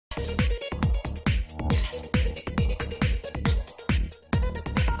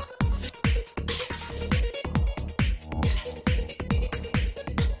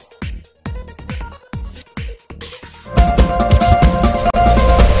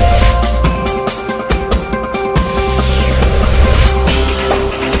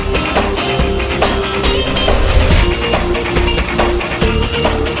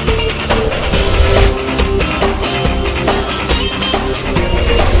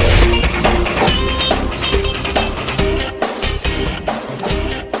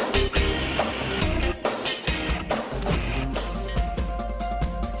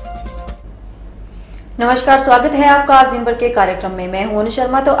नमस्कार, स्वागत है आपका आज दिन भर के कार्यक्रम में। मैं हूं अनु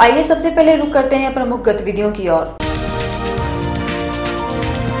शर्मा। तो आइए सबसे पहले रुक करते हैं प्रमुख गतिविधियों की ओर।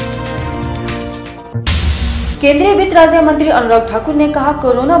 केंद्रीय वित्त राज्य मंत्री अनुराग ठाकुर ने कहा,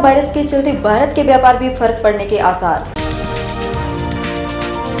 कोरोना वायरस के चलते भारत के व्यापार भी फर्क पड़ने के आसार।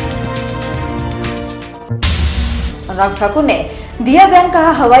 अनुराग ठाकुर ने दिया बयान,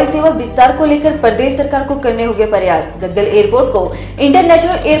 कहा हवाई सेवा विस्तार को लेकर प्रदेश सरकार को करने होंगे प्रयास। गद्दल एयरपोर्ट को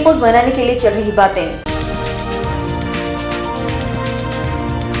इंटरनेशनल एयरपोर्ट बनाने के लिए चल रही बातें।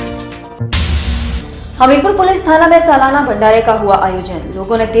 हमीरपुर पुलिस थाना में सालाना भंडारे का हुआ आयोजन,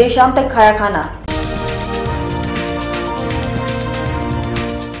 लोगों ने देर शाम तक खाया खाना।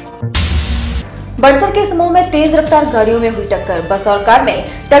 बड़सर के समूह में तेज रफ्तार गाड़ियों में हुई टक्कर, बस और कार में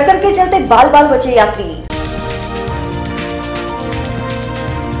टक्कर के चलते बाल बाल बचे यात्री।